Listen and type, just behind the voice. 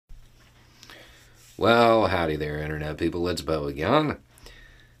Well, howdy there, Internet people. It's Bo again.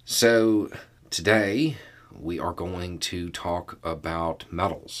 So, today we are going to talk about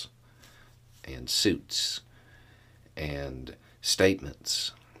medals and suits and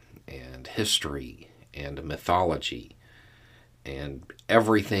statements and history and mythology and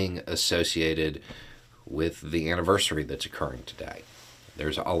everything associated with the anniversary that's occurring today.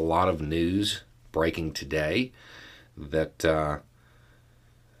 There's a lot of news breaking today that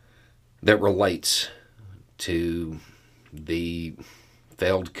relates to the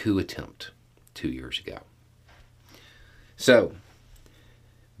failed coup attempt 2 years ago. So,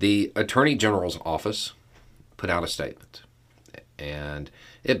 the Attorney General's office put out a statement, and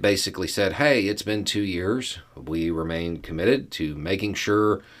it basically said, hey, it's been 2 years. We remain committed to making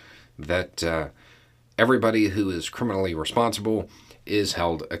sure that everybody who is criminally responsible is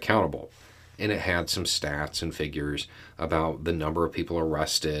held accountable. And it had some stats and figures about the number of people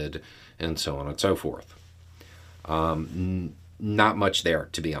arrested and so on and so forth. Not much there,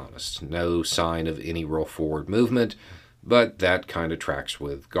 to be honest. No sign of any real forward movement, but that kind of tracks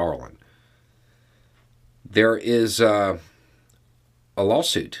with Garland. There is a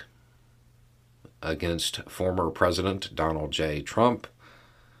lawsuit against former President Donald J. Trump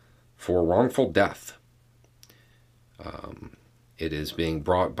for wrongful death. It is being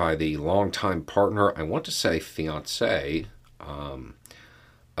brought by the longtime partner, I want to say fiancé,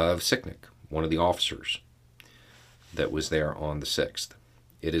 of Sicknick, one of the officers that was there on the 6th.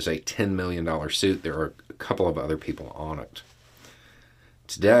 It is a $10 million suit. There are a couple of other people on it.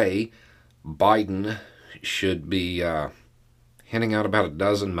 Today, Biden should be handing out about a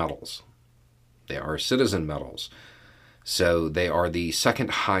dozen medals. They are citizen medals. So they are the second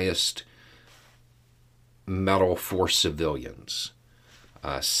highest medal for civilians.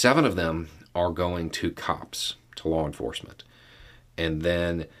 7 of them are going to cops, to law enforcement. And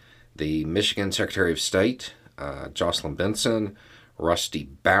then the Michigan Secretary of State, Jocelyn Benson, Rusty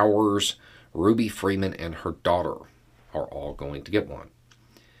Bowers, Ruby Freeman, and her daughter are all going to get one.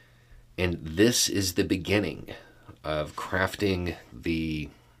 And this is the beginning of crafting the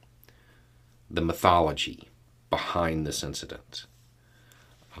mythology behind this incident.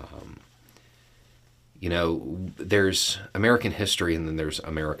 There's American history and then there's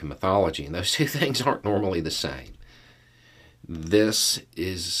American mythology, and those two things aren't normally the same. This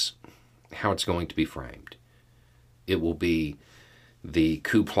is how it's going to be framed. It will be the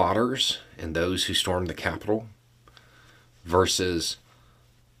coup plotters and those who stormed the Capitol versus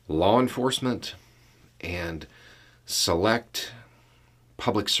law enforcement and select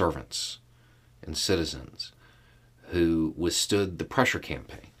public servants and citizens who withstood the pressure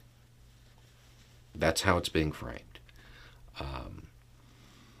campaign. That's how it's being framed.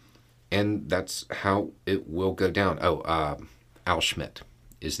 And that's how it will go down. Al Schmidt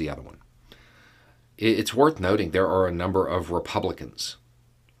is the other one. It's worth noting there are a number of Republicans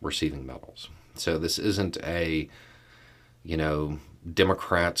receiving medals. So this isn't a,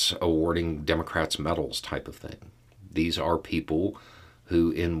 Democrats awarding Democrats medals type of thing. These are people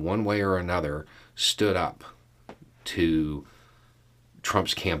who, in one way or another, stood up to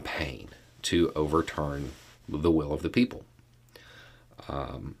Trump's campaign to overturn the will of the people.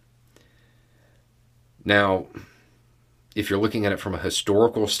 Now, if you're looking at it from a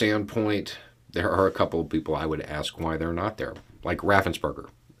historical standpoint, there are a couple of people I would ask why they're not there, like Raffensperger,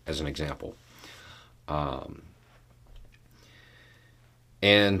 as an example.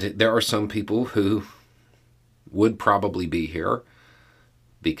 And there are some people who would probably be here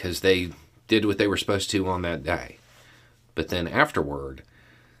because they did what they were supposed to on that day. But then afterward,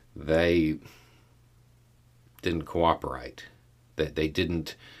 they didn't cooperate. That they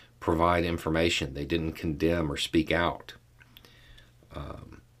didn't provide information. They didn't condemn or speak out.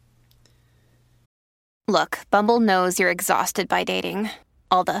 Look, Bumble knows you're exhausted by dating.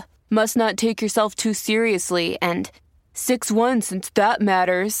 All the must not take yourself too seriously and 6'1" since that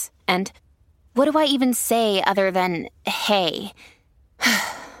matters. And what do I even say other than, hey?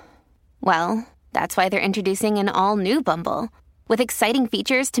 Well, that's why they're introducing an all-new Bumble. With exciting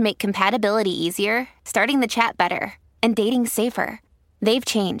features to make compatibility easier, starting the chat better, and dating safer. They've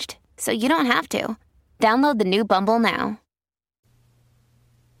changed, so you don't have to. Download the new Bumble now.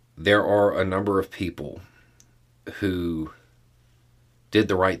 There are a number of people who did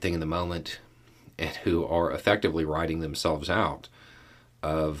the right thing in the moment and who are effectively writing themselves out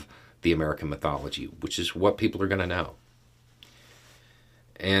of the American mythology, which is what people are going to know.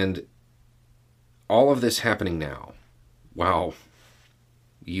 And all of this happening now, while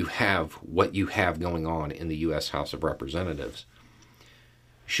you have what you have going on in the U.S. House of Representatives,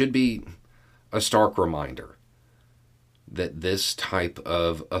 should be a stark reminder that this type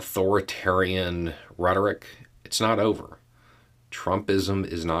of authoritarian rhetoric, it's not over. Trumpism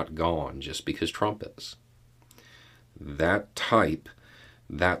is not gone just because Trump is. That type,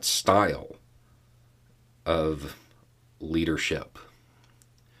 that style of leadership,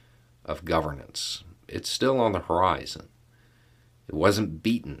 of governance, it's still on the horizon. It wasn't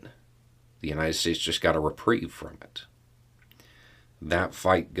beaten. The United States just got a reprieve from it. That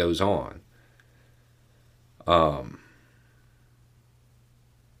fight goes on.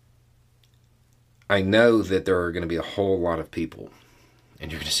 I know that there are going to be a whole lot of people,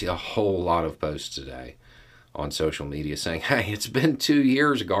 and you're going to see a whole lot of posts today on social media saying, hey, it's been 2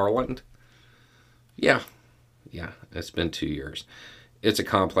 years, Garland. Yeah, it's been 2 years. It's a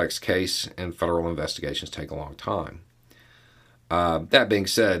complex case, and federal investigations take a long time. That being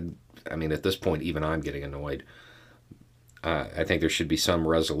said, I mean, at this point, even I'm getting annoyed. I think there should be some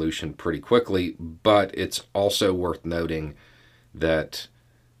resolution pretty quickly, but it's also worth noting that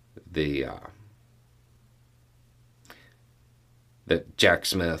that Jack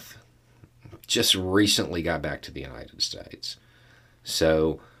Smith just recently got back to the United States.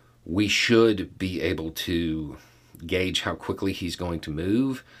 So we should be able to gauge how quickly he's going to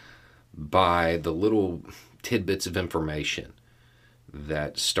move by the little tidbits of information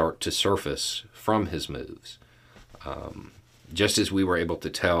that start to surface from his moves. Just as we were able to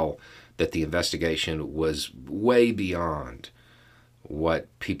tell that the investigation was way beyond what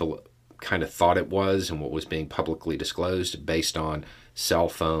people kind of thought it was and what was being publicly disclosed based on cell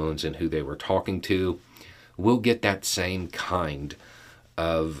phones and who they were talking to, we'll get that same kind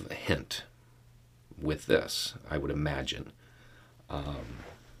of hint with this, I would imagine.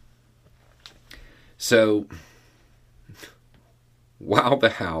 So while the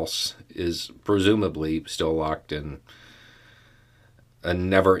House is presumably still locked in a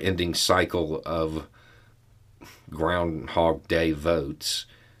never-ending cycle of Groundhog Day votes,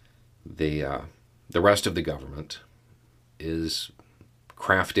 the rest of the government is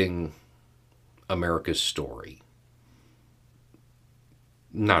crafting America's story.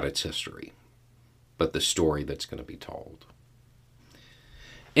 Not its history, but the story that's going to be told.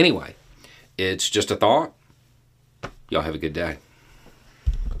 Anyway, it's just a thought. Y'all have a good day.